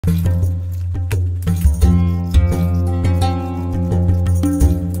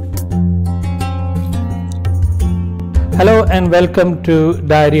Hello and welcome to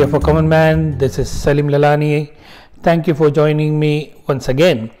Diary of a Common Man. This is Salim Lalani. Thank you for joining me once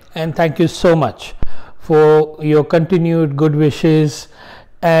again, and thank you so much for your continued good wishes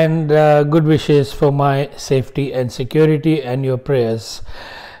and good wishes for my safety and security and your prayers.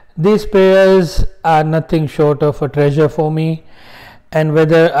 These prayers are nothing short of a treasure for me, and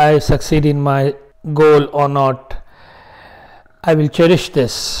whether I succeed in my goal or not, I will cherish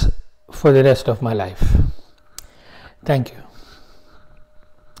this for the rest of my life. Thank you.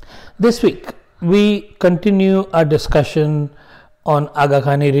 This week we continue our discussion on Aga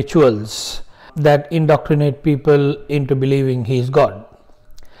Khani rituals that indoctrinate people into believing he is God.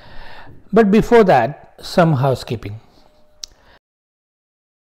 But before that, some housekeeping.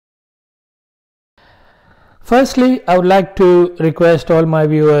 Firstly, I would like to request all my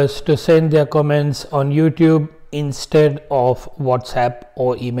viewers to send their comments on YouTube instead of WhatsApp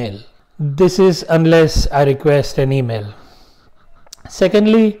or email. This is unless I request an email.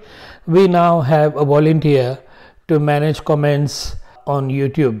 Secondly, we now have a volunteer to manage comments on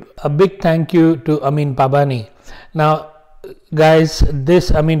YouTube. A big thank you to Amin Pabani. Now guys, this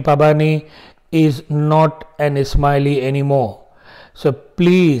Amin Pabani is not an Ismaili anymore. So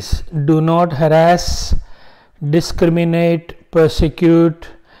please do not harass, discriminate, persecute,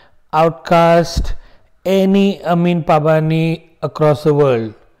 outcast any Amin Pabani across the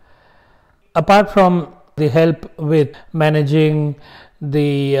world. Apart from the help with managing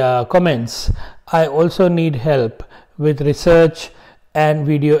the comments, I also need help with research and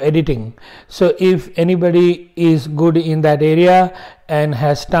video editing. So if anybody is good in that area and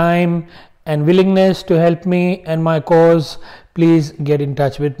has time and willingness to help me and my cause, please get in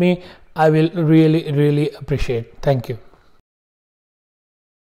touch with me. I will really appreciate. Thank you.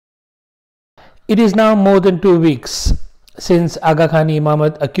 It is now more than 2 weeks since Aga Khan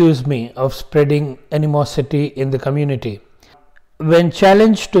Imamat accused me of spreading animosity in the community. When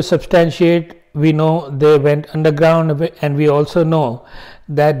challenged to substantiate, we know they went underground, and we also know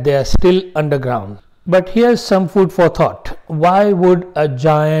that they are still underground. But here's some food for thought. Why would a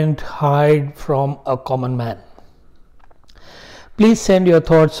giant hide from a common man? Please send your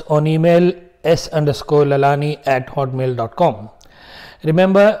thoughts on email s_lalani@hotmail.com.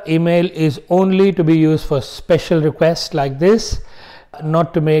 Remember, email is only to be used for special requests like this,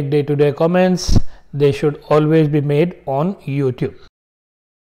 not to make day-to-day comments. They should always be made on YouTube.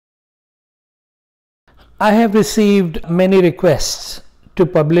 I have received many requests to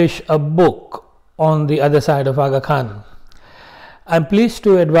publish a book on the other side of Aga Khan. I am pleased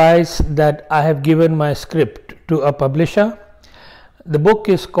to advise that I have given my script to a publisher. The book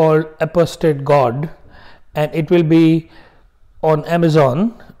is called Apostate God, and it will be on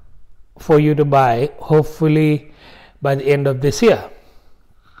Amazon for you to buy, hopefully by the end of this year.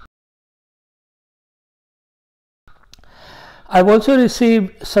 I've also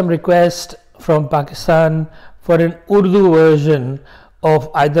received some requests from Pakistan for an Urdu version of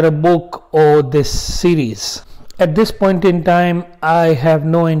either a book or this series. At this point in time, I have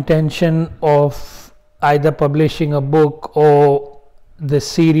no intention of either publishing a book or the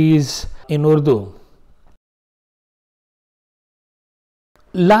series in Urdu.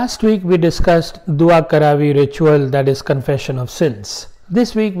 Last week we discussed Dua Karavi ritual, that is confession of sins.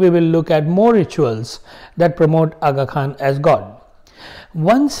 This week we will look at more rituals that promote Aga Khan as God.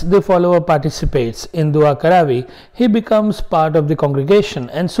 Once the follower participates in Dua Karavi, he becomes part of the congregation,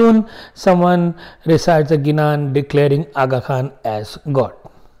 and soon someone recites a Ginan declaring Aga Khan as God.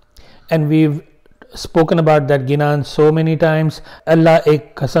 And we've spoken about that Ginan so many times. Allah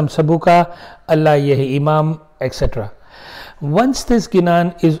ek qasam sabuka, Allah yehi imam, etc. Once this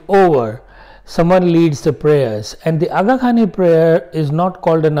Ginan is over, someone leads the prayers, and the Aga Khani prayer is not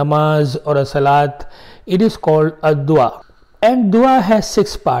called a namaz or a salat, it is called a dua. And dua has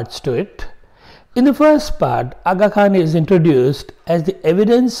 6 parts to it. In the first part, Aga Khan is introduced as the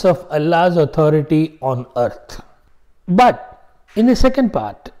evidence of Allah's authority on earth. But in the second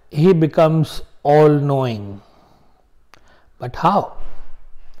part, he becomes all-knowing. But how?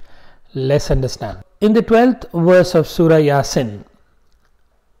 Let's understand. In the 12th verse of Surah Yasin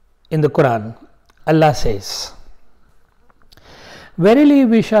in the Quran, Allah says, "Verily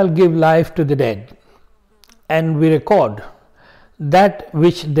we shall give life to the dead, and we record that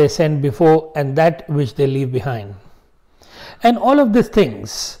which they sent before and that which they leave behind. And all of these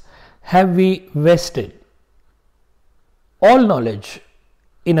things have we vested, all knowledge,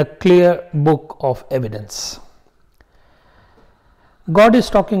 in a clear book of evidence." God is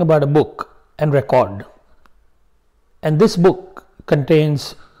talking about a book and record, and this book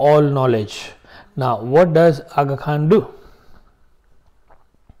contains all knowledge. Now, what does Aga Khan do?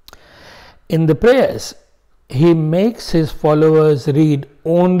 In the prayers, he makes his followers read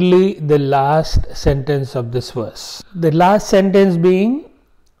only the last sentence of this verse. The last sentence being,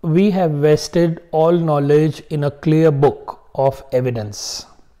 we have vested all knowledge in a clear book of evidence.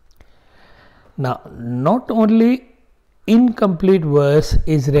 Now, not only incomplete verse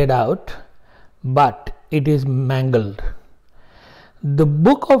is read out, but it is mangled. The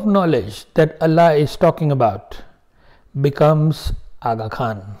book of knowledge that Allah is talking about becomes Aga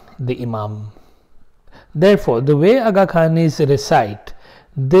Khan, the Imam. Therefore, the way Aga Khan is recite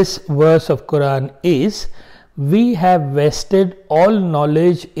this verse of Quran is, we have vested all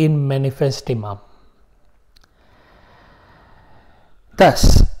knowledge in manifest Imam.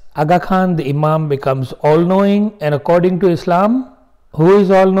 Thus, Aga Khan the Imam becomes all-knowing, and according to Islam, who is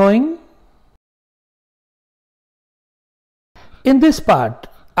all-knowing? In this part,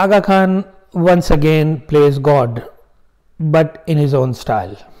 Aga Khan once again plays God, but in his own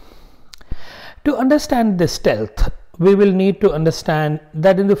style. To understand this stealth, we will need to understand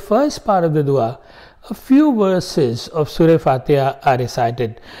that in the first part of the dua, a few verses of Surah Fatiha are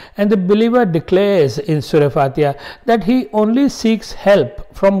recited, and the believer declares in Surah Fatiha that he only seeks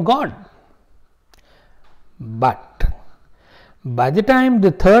help from God. But by the time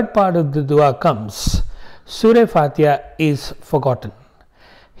the third part of the dua comes, Surah Fatiha is forgotten.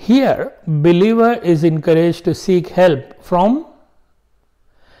 Here, believer is encouraged to seek help from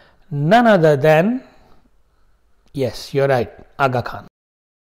none other than, yes, you're right, Aga Khan.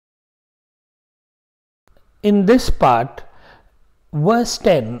 In this part, verse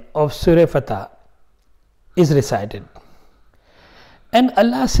 10 of Surah Fatah is recited. And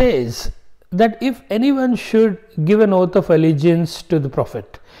Allah says that if anyone should give an oath of allegiance to the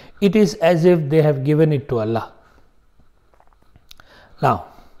Prophet, it is as if they have given it to Allah. Now,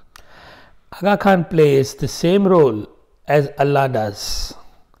 Aga Khan plays the same role as Allah does.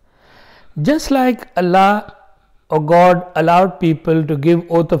 Just like Allah or God allowed people to give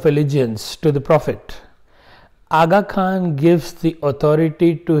oath of allegiance to the Prophet, Aga Khan gives the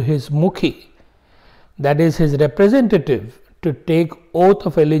authority to his mukhi, that is his representative, to take oath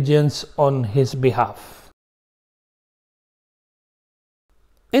of allegiance on his behalf.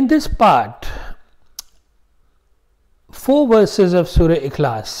 In this part, 4 verses of Surah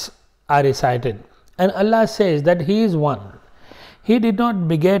Ikhlas are recited, and Allah says that He is one. He did not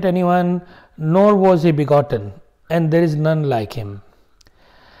beget anyone, nor was He begotten, and there is none like Him.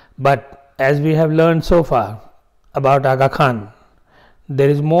 But as we have learned so far about Aga Khan, there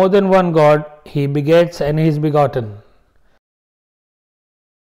is more than one God. He begets and He is begotten.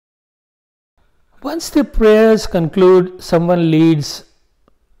 Once the prayers conclude, someone leads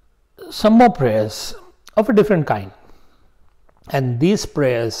some more prayers of a different kind, and these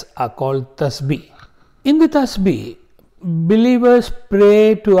prayers are called tasbih. In the tasbih, believers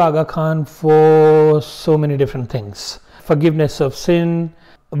pray to Aga Khan for so many different things: forgiveness of sin,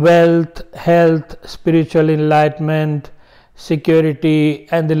 wealth, health, spiritual enlightenment, security,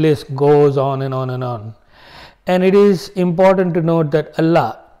 and the list goes on and on and on. And it is important to note that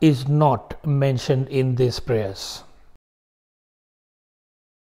Allah is not mentioned in these prayers.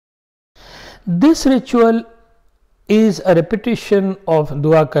 This ritual is a repetition of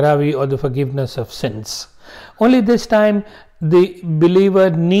Dua Karavi, or the forgiveness of sins. Only this time the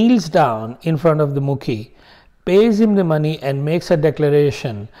believer kneels down in front of the mukhi, pays him the money, and makes a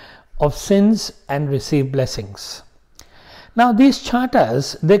declaration of sins and receive blessings. Now these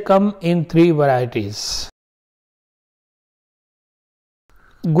chatas, they come in 3 varieties.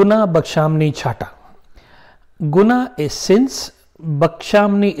 Guna Bakshamni Chata. Guna is sins,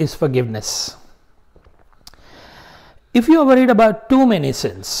 Bakshamni is forgiveness. If you are worried about too many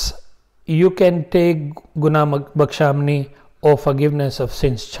sins, you can take Guna Bakshamni or forgiveness of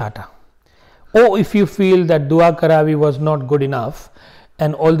sins chata. Or if you feel that Dua Karavi was not good enough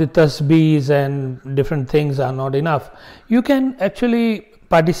and all the tasbihs and different things are not enough, you can actually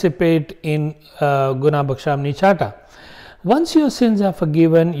participate in Guna Bakshamni chata. Once your sins are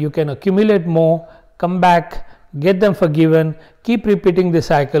forgiven, you can accumulate more, come back, get them forgiven, keep repeating the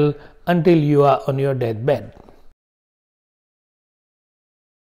cycle until you are on your deathbed.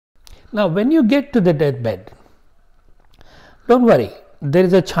 Now when you get to the deathbed, don't worry, there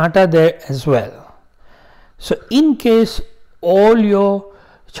is a chata there as well. So in case all your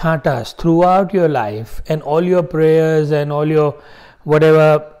chatas throughout your life and all your prayers and all your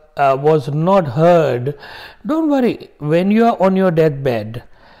whatever was not heard, don't worry, when you are on your deathbed,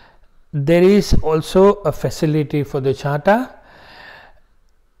 there is also a facility for the chata.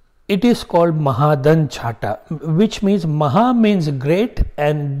 It is called Mahadan Chata, which means Maha means great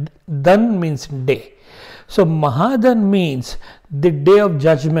and Dan means day. So Mahadan means the day of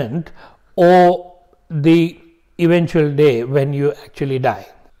judgment or the eventual day when you actually die.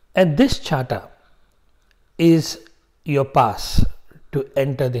 And this charter is your pass to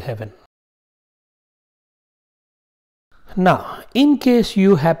enter the heaven. Now, in case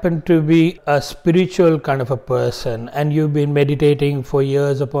you happen to be a spiritual kind of a person and you've been meditating for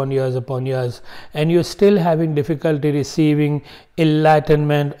years upon years upon years and you're still having difficulty receiving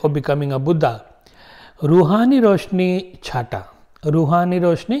enlightenment or becoming a Buddha, Ruhani Roshni Chata. Ruhani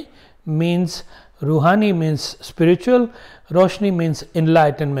Roshni means, Ruhani means spiritual, Roshni means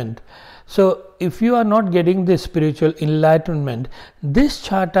enlightenment. So, if you are not getting this spiritual enlightenment, this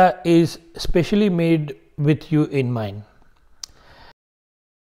charter is specially made with you in mind.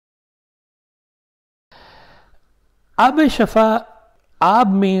 Ab Shafa,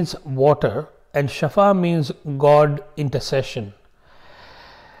 Ab means water and Shafa means God intercession.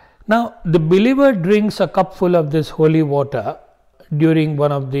 Now, the believer drinks a cupful of this holy water during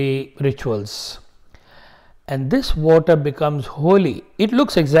one of the rituals. And this water becomes holy. It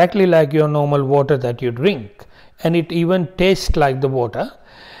looks exactly like your normal water that you drink, and it even tastes like the water,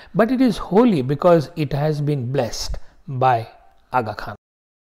 but it is holy because it has been blessed by Aga Khan.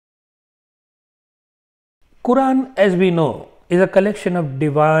 Quran, as we know, is a collection of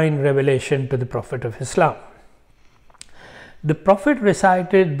divine revelation to the Prophet of Islam. The Prophet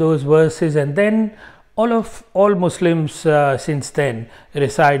recited those verses, and then all Muslims since then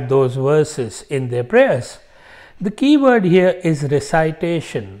recite those verses in their prayers. The key word here is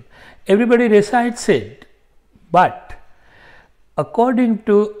recitation. Everybody recites it, but according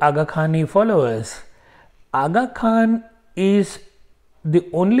to Aga Khani followers, Aga Khan is the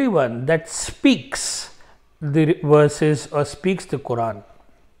only one that speaks the verses or speaks the Quran,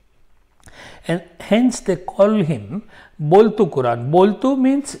 and hence they call him Boltu Quran. Boltu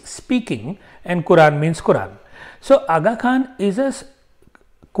means speaking and Quran means Quran. So Aga Khan is a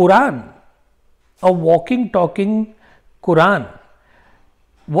Quran, a walking, talking Quran.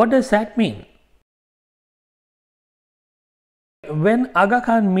 What does that mean? When Aga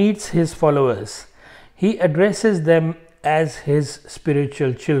Khan meets his followers, he addresses them as his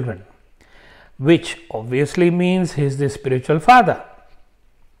spiritual children, which obviously means he is the spiritual father.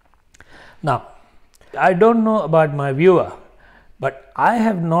 Now, I don't know about my viewer, but I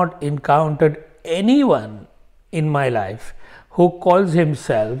have not encountered anyone in my life who calls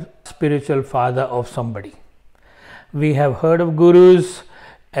himself spiritual father of somebody. We have heard of gurus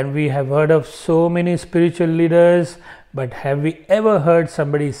and we have heard of so many spiritual leaders, but have we ever heard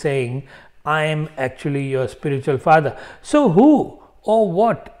somebody saying, I am actually your spiritual father? So who or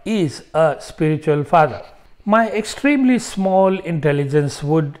what is a spiritual father? My extremely small intelligence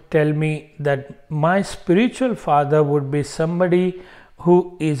would tell me that my spiritual father would be somebody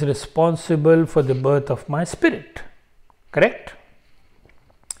who is responsible for the birth of my spirit. Correct?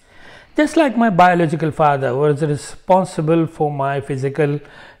 Just like my biological father was responsible for my physical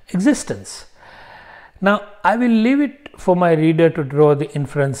existence. Now, I will leave it for my reader to draw the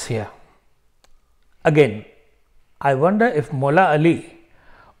inference here. Again, I wonder if Mullah Ali,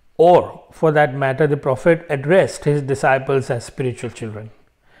 or for that matter the Prophet, addressed his disciples as spiritual children.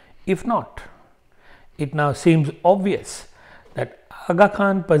 If not, it now seems obvious that Aga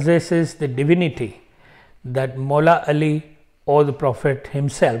Khan possesses the divinity that Mullah Ali or the Prophet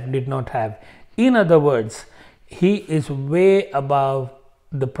himself did not have. In other words, he is way above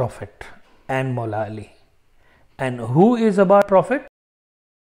the Prophet and Mullah Ali. And who is above Prophet?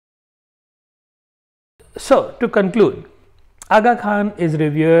 So, to conclude, Aga Khan is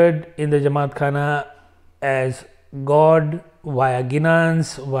revered in the Jamatkhana as God via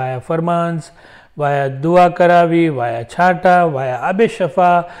ginans, via farmans, via dua karavi, via charta, via Ab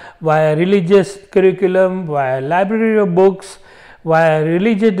Shafa, via religious curriculum, via library of books, via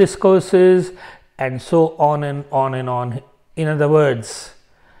religious discourses, and so on and on and on. In other words,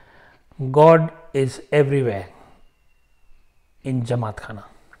 God is everywhere in Jamatkhana.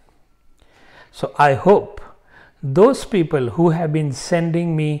 So I hope those people who have been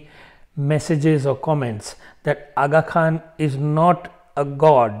sending me messages or comments that Aga Khan is not a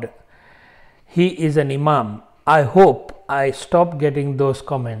god, he is an imam, I hope I stop getting those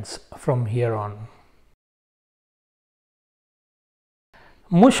comments from here on.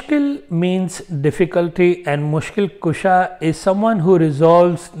 Mushkil means difficulty, and Mushkil Kusha is someone who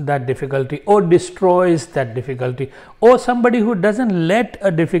resolves that difficulty or destroys that difficulty, or somebody who doesn't let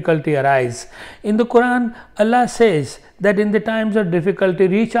a difficulty arise. In the Quran, Allah says that in the times of difficulty,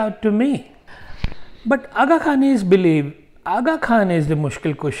 reach out to me. But Aga Khanis believe Aga Khan is the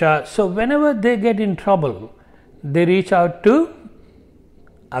Mushkil Kusha, so whenever they get in trouble, they reach out to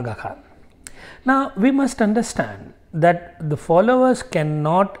Aga Khan. Now, we must understand that the followers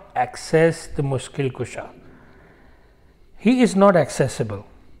cannot access the Mushkil Kusha. He is not accessible.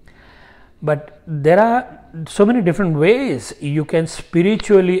 But there are so many different ways you can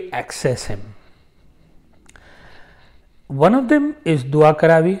spiritually access him. One of them is Dua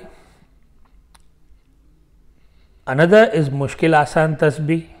Karavi. Another is Mushkil Asan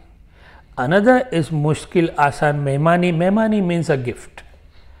Tasbih. Another is Mushkil Asan Mehmani. Mehmani means a gift.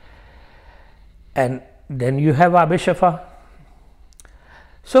 And then you have Abe Shafa.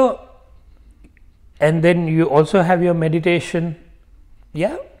 So, and then you also have your meditation.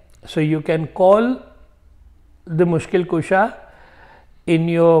 Yeah. So you can call the Mushkil Kusha in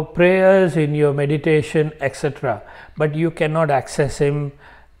your prayers, in your meditation, etc. But you cannot access him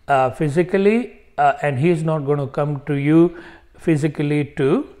physically, and he is not going to come to you physically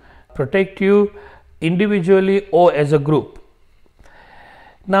to protect you individually or as a group.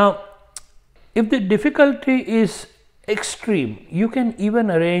 Now, if the difficulty is extreme, you can even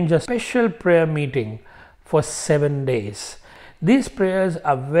arrange a special prayer meeting for 7 days. These prayers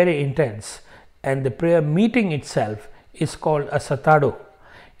are very intense, and the prayer meeting itself is called a satado.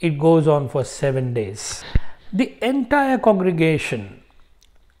 It goes on for 7 days. The entire congregation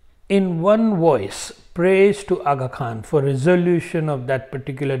in one voice prays to Aga Khan for resolution of that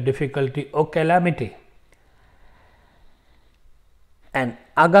particular difficulty or calamity. And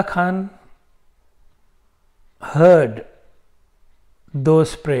Aga Khan heard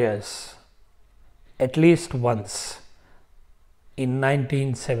those prayers at least once in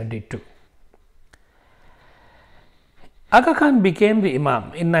 1972. Aga Khan became the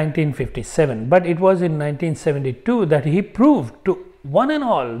Imam in 1957, but it was in 1972 that he proved to one and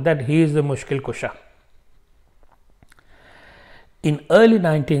all that he is the Mushkil Kusha. In early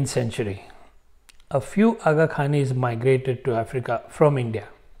 19th century, a few Aga Khanis migrated to Africa from India.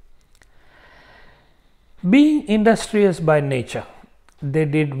 Being industrious by nature, they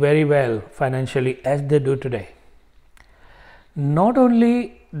did very well financially as they do today. Not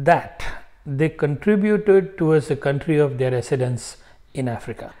only that, they contributed towards the country of their residence in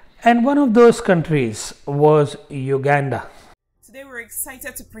Africa. And one of those countries was Uganda. Today we're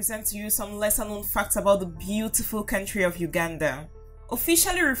excited to present to you some lesser known facts about the beautiful country of Uganda.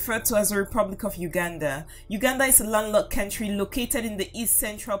 Officially referred to as the Republic of Uganda, Uganda is a landlocked country located in the east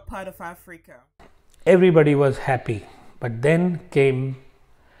central part of Africa. Everybody was happy, but then came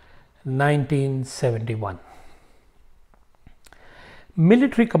 1971.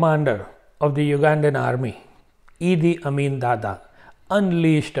 Military commander of the Ugandan army, Idi Amin Dada,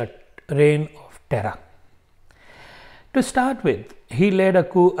 unleashed a reign of terror. To start with, he led a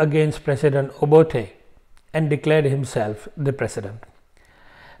coup against President Obote and declared himself the president.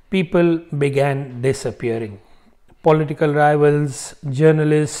 People began disappearing. Political rivals,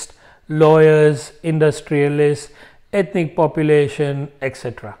 journalists, lawyers, industrialists, ethnic population,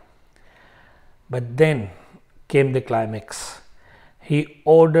 etc. But then came the climax. He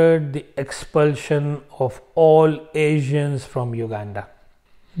ordered the expulsion of all Asians from Uganda.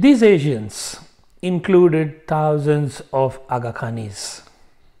 These Asians included thousands of Aga Khanis.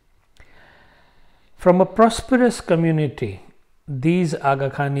 From a prosperous community, these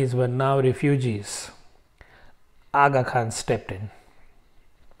Aga Khanis were now refugees. Aga Khan stepped in.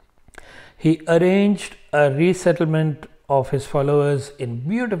 He arranged a resettlement of his followers in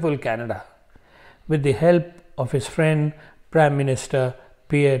beautiful Canada with the help of his friend Prime Minister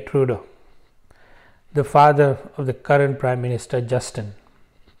Pierre Trudeau, the father of the current Prime Minister Justin.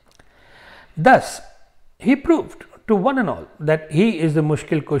 Thus, he proved to one and all that he is the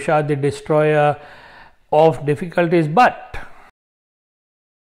Mushkil Kusha, the destroyer of difficulties. But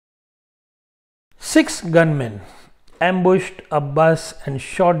 6 gunmen ambushed a bus and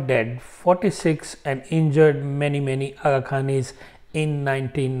shot dead 46 and injured many Aga Khanis in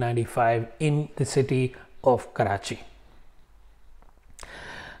 1995 in the city of Karachi.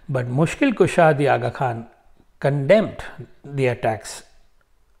 But Mushkil Kusha, the Aga Khan, condemned the attacks,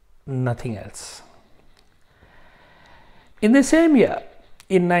 nothing else. In the same year,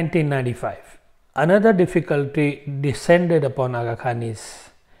 in 1995, another difficulty descended upon Aga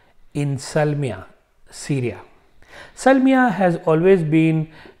Khanis in Salmiya, Syria. Salmiya has always been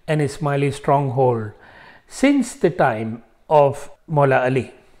an Ismaili stronghold since the time of Maula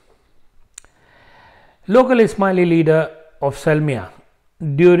Ali. Local Ismaili leader of Salmiya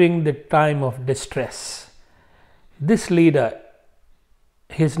during the time of distress. This leader,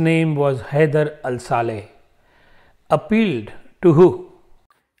 his name was Haider al-Saleh, appealed to who?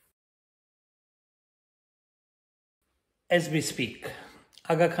 As we speak,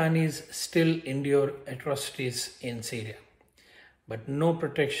 Aga Khanis still endure atrocities in Syria, but no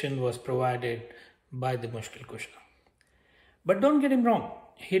protection was provided by the Mushkil Kusha. But don't get him wrong,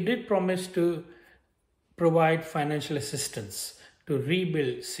 he did promise to provide financial assistance to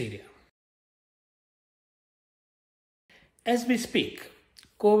rebuild Syria. As we speak,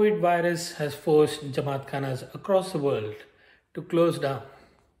 COVID virus has forced Jamatkhana's across the world to close down.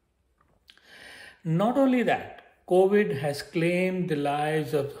 Not only that, COVID has claimed the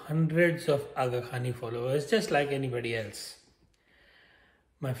lives of hundreds of Aga Khani followers just like anybody else.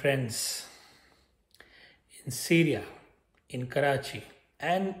 My friends, in Syria, in Karachi,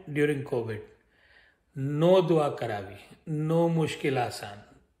 and during COVID, no dua karavi, no mushkil asan,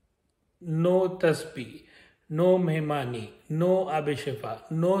 no tasbih, no mehmani, no abishifa,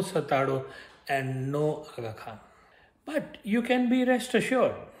 no satado, and no Aga Khan. But you can be rest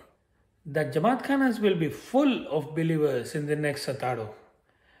assured that Jamatkhanas will be full of believers in the next satado.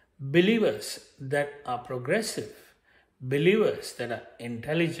 Believers that are progressive, believers that are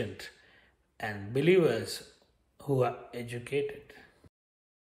intelligent, and believers who are educated.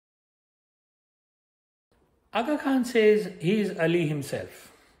 Aga Khan says he is Ali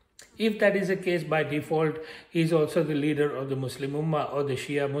himself. If that is the case, by default, he is also the leader of the Muslim Ummah or the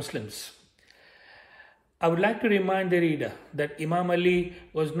Shia Muslims. I would like to remind the reader that Imam Ali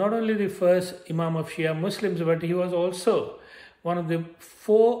was not only the first Imam of Shia Muslims, but he was also one of the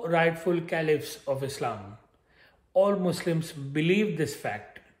 4 rightful caliphs of Islam. All Muslims believe this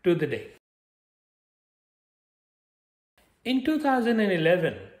fact to the day. In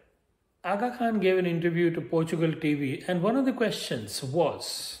 2011, Aga Khan gave an interview to Portugal TV, and one of the questions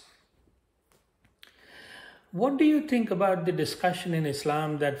was, what do you think about the discussion in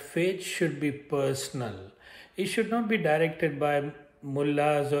Islam that faith should be personal? It should not be directed by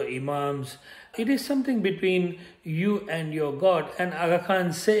mullahs or imams. It is something between you and your God. And Aga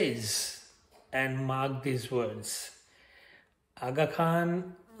Khan says, and mark these words, Aga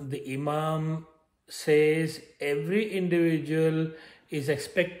Khan, the Imam, says every individual is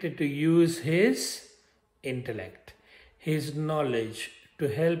expected to use his intellect, his knowledge to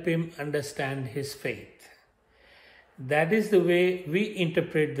help him understand his faith. That is the way we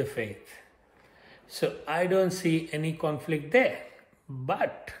interpret the faith. So I don't see any conflict there.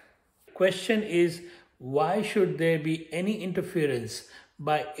 But the question is, why should there be any interference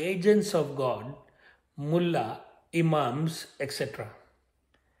by agents of God, mullah, imams, etc.?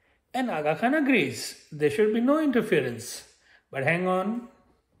 And Aga Khan agrees there should be no interference. But hang on,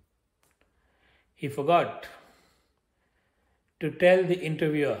 he forgot to tell the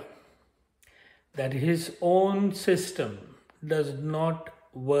interviewer that his own system does not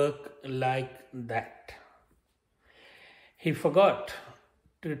work like that. He forgot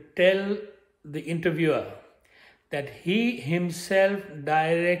to tell the interviewer that he himself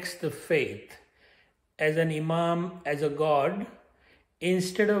directs the faith as an imam, as a god,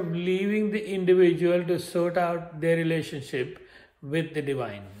 instead of leaving the individual to sort out their relationship with the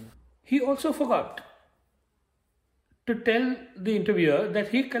divine. He also forgot to tell the interviewer that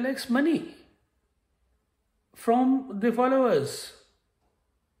he collects money from the followers.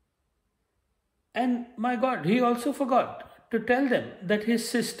 And my God, he also forgot to tell them that his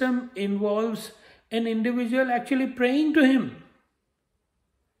system involves an individual actually praying to him.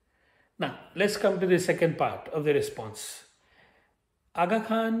 Now, let's come to the second part of the response. Aga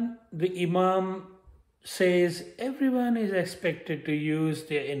Khan, the Imam, says everyone is expected to use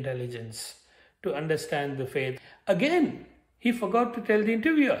their intelligence to understand the faith. Again, he forgot to tell the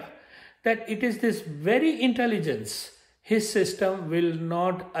interviewer that it is this very intelligence his system will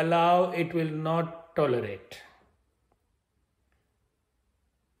not allow, it will not tolerate.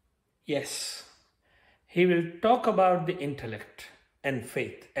 Yes, he will talk about the intellect and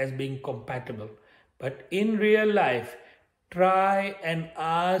faith as being compatible, but in real life, try and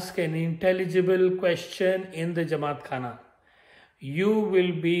ask an intelligible question in the Jamatkhana. You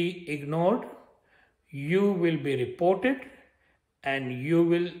will be ignored, you will be reported, and you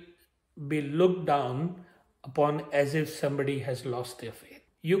will be looked down upon as if somebody has lost their faith.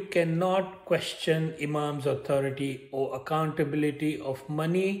 You cannot question Imam's authority or accountability of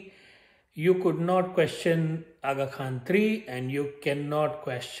money. You could not question Aga Khan III, and you cannot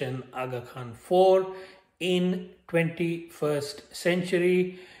question Aga Khan IV. In 21st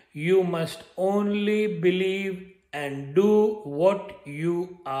century, you must only believe and do what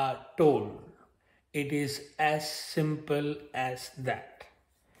you are told. It is as simple as that.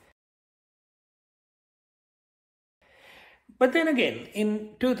 But then again, in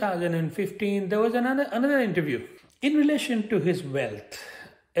 2015, there was another interview in relation to his wealth.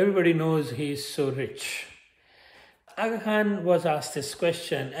 Everybody knows he is so rich. Aga Khan was asked this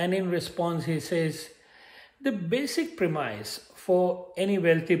question, and in response he says, the basic premise for any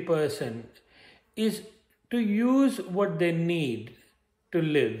wealthy person is to use what they need to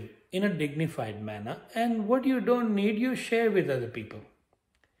live in a dignified manner, and what you don't need, you share with other people.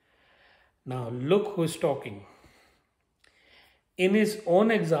 Now, look who's talking. In his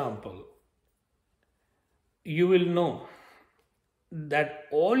own example, you will know that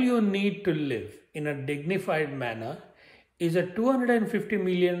all you need to live in a dignified manner is a 250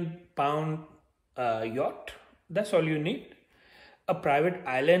 million pound yacht. That's all you need. A private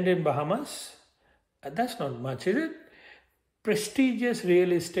island in Bahamas. That's not much, is it? Prestigious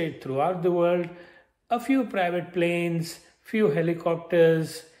real estate throughout the world, a few private planes, few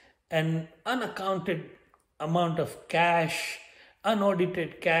helicopters, an unaccounted amount of cash,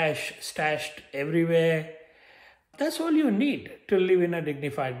 unaudited cash stashed everywhere. That's all you need to live in a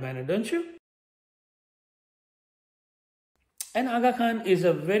dignified manner, don't you? And Aga Khan is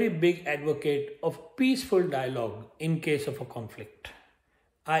a very big advocate of peaceful dialogue in case of a conflict.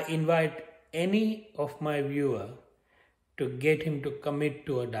 I invite any of my viewer to get him to commit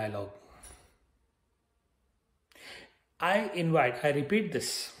to a dialogue. I repeat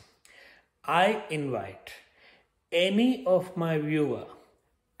this, I invite any of my viewer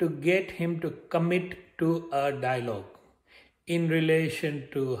to get him to commit to a dialogue in relation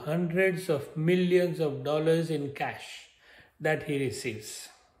to hundreds of millions of dollars in cash that he receives.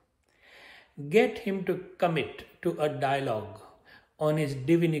 Get him to commit to a dialogue on his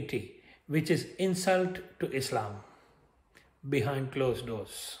divinity, which is insult to Islam, behind closed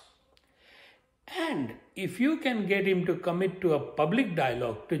doors. And if you can get him to commit to a public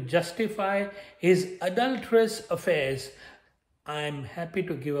dialogue to justify his adulterous affairs, I am happy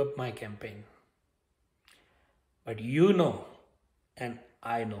to give up my campaign. But you know, and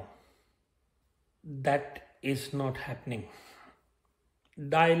I know, that is not happening.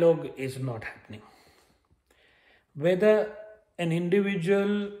 Dialogue is not happening. Whether an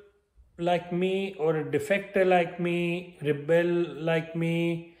individual like me or a defector like me, rebel like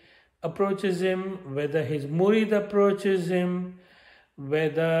me, approaches him, whether his murid approaches him,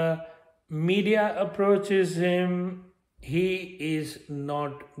 whether media approaches him, he is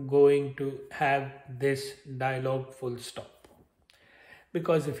not going to have this dialogue full stop.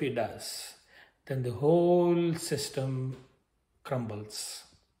 Because if he does, then the whole system crumbles.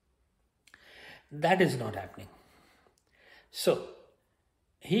 That is not happening. So,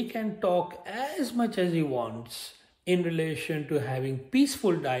 he can talk as much as he wants in relation to having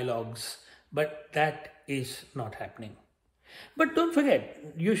peaceful dialogues, but that is not happening. But don't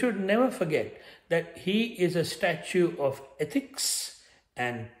forget, you should never forget that he is a statue of ethics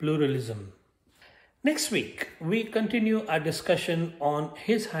and pluralism. Next week, we continue our discussion on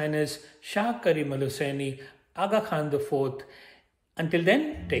His Highness Shah Karim Al Hussaini, Aga Khan IV. Until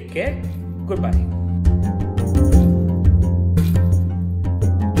then, take care. Goodbye.